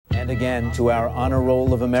again to our honor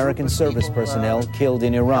roll of American service personnel killed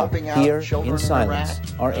in Iraq. Here, in silence,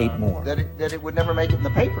 are 8 more. That it would never make it in the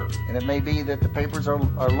paper. And it may be that the papers are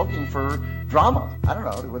looking for drama. I don't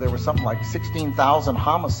know. There were something like 16,000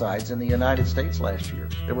 homicides in the United States last year.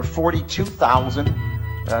 There were 42,000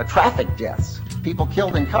 traffic deaths. People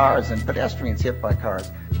killed in cars and pedestrians hit by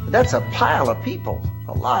cars. That's a pile of people.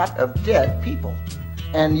 A lot of dead people.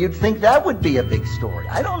 And you'd think that would be a big story.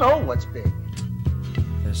 I don't know what's big.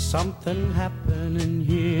 There's something happening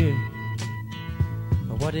here.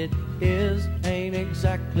 What it is ain't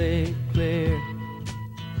exactly clear.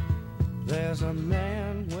 There's a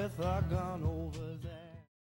man with a gun.